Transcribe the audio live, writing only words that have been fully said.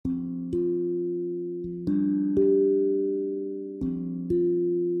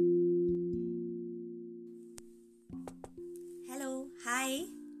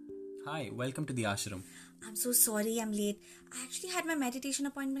Hi, welcome to the ashram. I'm so sorry I'm late. I actually had my meditation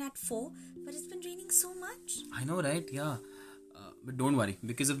appointment at 4, but it's been raining so much. I know, right? Yeah. But don't worry,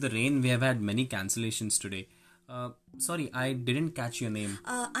 because of the rain, we have had many cancellations today. Sorry, I didn't catch your name.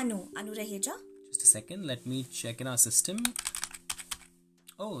 Anu Raheja? Just a second, let me check in our system.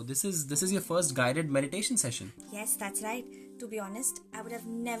 Oh, this is your first guided meditation session. Yes, that's right. To be honest, I would have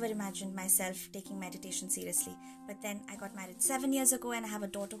never imagined myself taking meditation seriously. But then I got married 7 years ago and I have a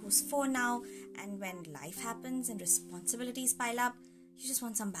daughter who's 4 now. And when life happens and responsibilities pile up, you just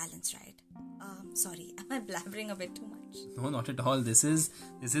want some balance, right? Sorry, am I blabbering a bit too much? No, not at all. This is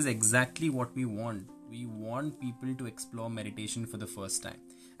exactly what we want. We want people to explore meditation for the first time.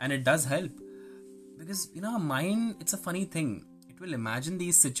 And it does help. Because our mind, it's a funny thing. It will imagine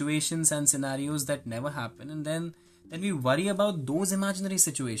these situations and scenarios that never happen, and then we worry about those imaginary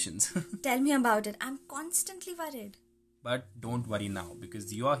situations. Tell me about it. I'm constantly worried. But don't worry now,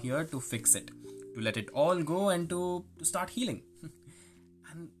 because you are here to fix it, to let it all go, and to start healing.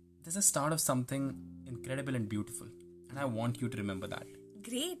 And this is the start of something incredible and beautiful, and I want you to remember that.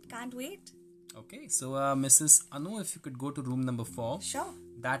 Great, can't wait. Okay, so Mrs. Anu, if you could go to room number 4. Sure.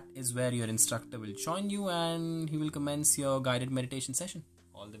 That is where your instructor will join you and he will commence your guided meditation session.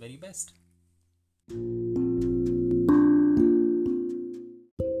 All the very best.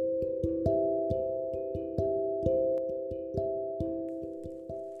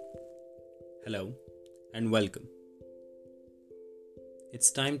 Hello and welcome.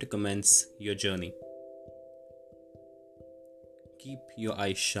 It's time to commence your journey. Keep your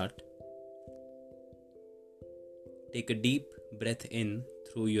eyes shut. Take a deep breath in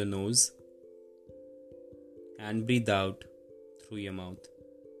through your nose and breathe out through your mouth.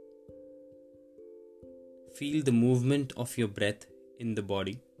 Feel the movement of your breath in the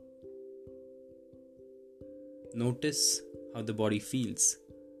body. Notice how the body feels.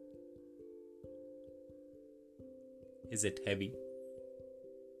 Is it heavy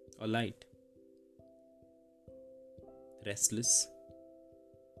or light? Restless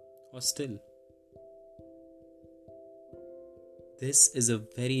or still? This is a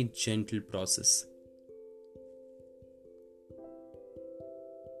very gentle process.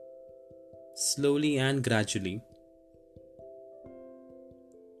 Slowly and gradually,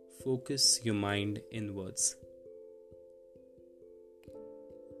 focus your mind inwards.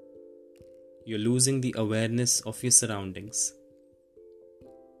 You're losing the awareness of your surroundings.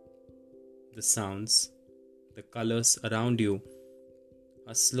 The sounds, the colors around you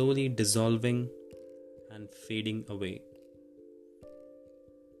are slowly dissolving and fading away.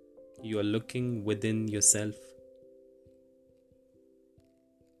 You are looking within yourself.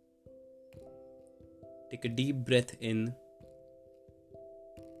 Take a deep breath in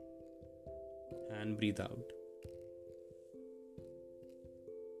and breathe out.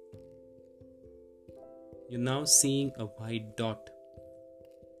 You're now seeing a white dot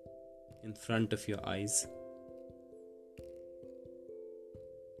in front of your eyes.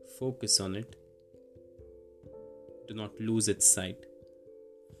 Focus on it. Do not lose its sight.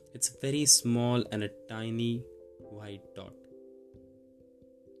 It's very small and a tiny white dot.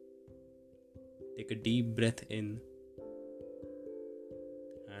 Take a deep breath in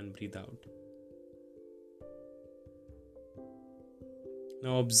and breathe out.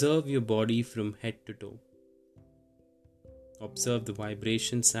 Now observe your body from head to toe. Observe the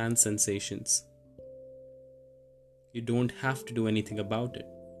vibrations and sensations. You don't have to do anything about it.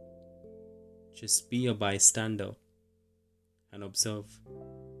 Just be a bystander and observe.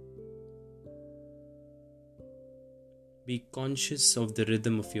 Be conscious of the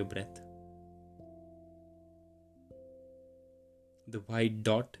rhythm of your breath. The white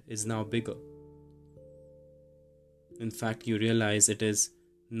dot is now bigger. In fact, you realize it is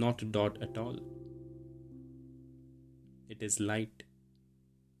not a dot at all. It is light.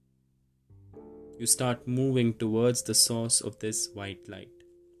 You start moving towards the source of this white light.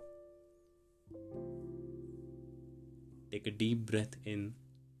 Take a deep breath in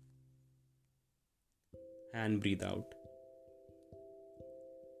and breathe out.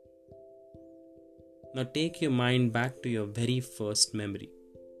 Now take your mind back to your very first memory.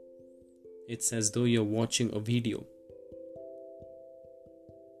 It's as though you're watching a video.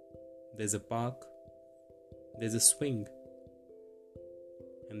 There's a park, there's a swing,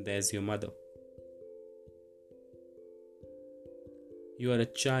 and there's your mother. You are a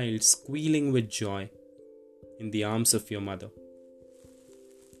child squealing with joy in the arms of your mother.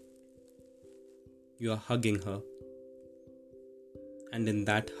 You are hugging her, and in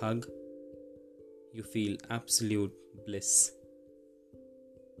that hug, you feel absolute bliss.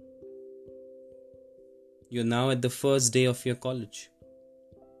 You're now at the first day of your college.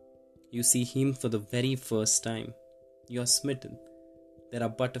 You see him for the very first time. You are smitten. There are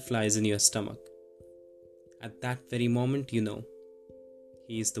butterflies in your stomach. At that very moment, you know,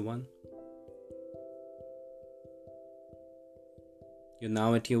 he is the one. You're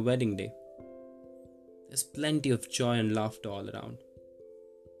now at your wedding day. There's plenty of joy and laughter all around.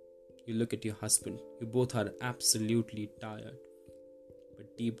 You look at your husband. You both are absolutely tired.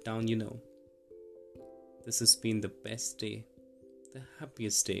 But deep down, you know, this has been the best day, the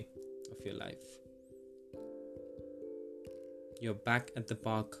happiest day of your life. You're back at the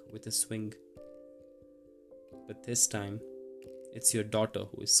park with a swing. But this time, it's your daughter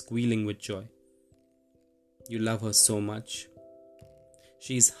who is squealing with joy. You love her so much.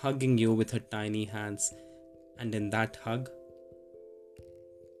 She's hugging you with her tiny hands, and in that hug,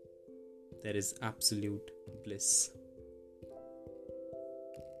 there is absolute bliss.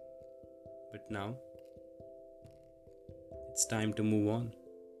 But now, it's time to move on,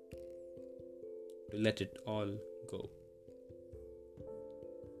 to let it all go.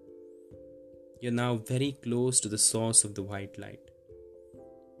 You're now very close to the source of the white light.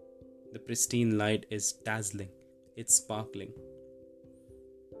 The pristine light is dazzling, it's sparkling.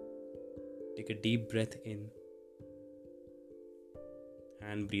 Take a deep breath in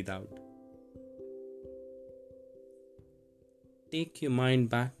and breathe out. Take your mind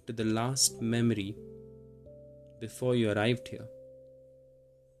back to the last memory before you arrived here.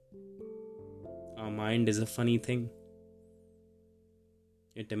 Our mind is a funny thing.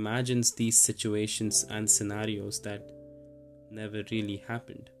 It imagines these situations and scenarios that never really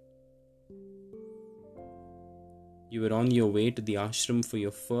happened. You were on your way to the ashram for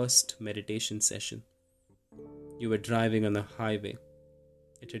your first meditation session. You were driving on a highway.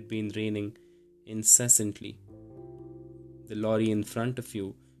 It had been raining incessantly. The lorry in front of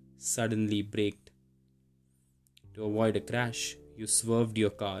you suddenly braked. To avoid a crash, you swerved your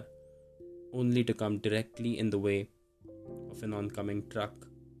car, only to come directly in the way of an oncoming truck.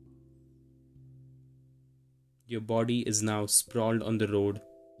 Your body is now sprawled on the road,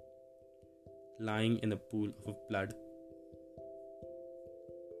 lying in a pool of blood.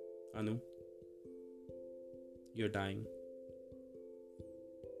 Anu, you're dying.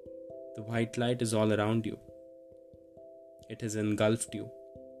 The white light is all around you. It has engulfed you.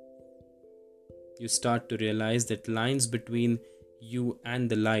 You start to realize that lines between you and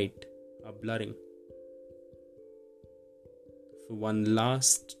the light are blurring. For one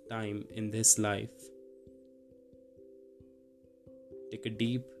last time in this life, take a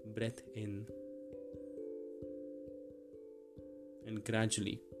deep breath in and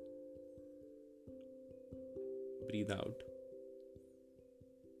gradually breathe out.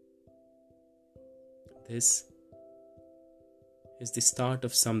 This is the start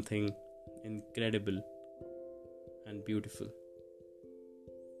of something incredible and beautiful.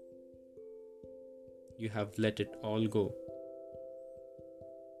 You have let it all go.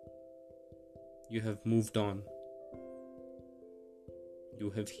 You have moved on. You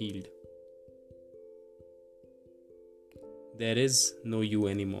have healed. There is no you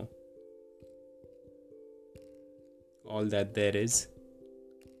anymore. All that there is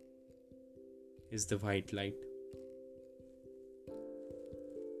the white light.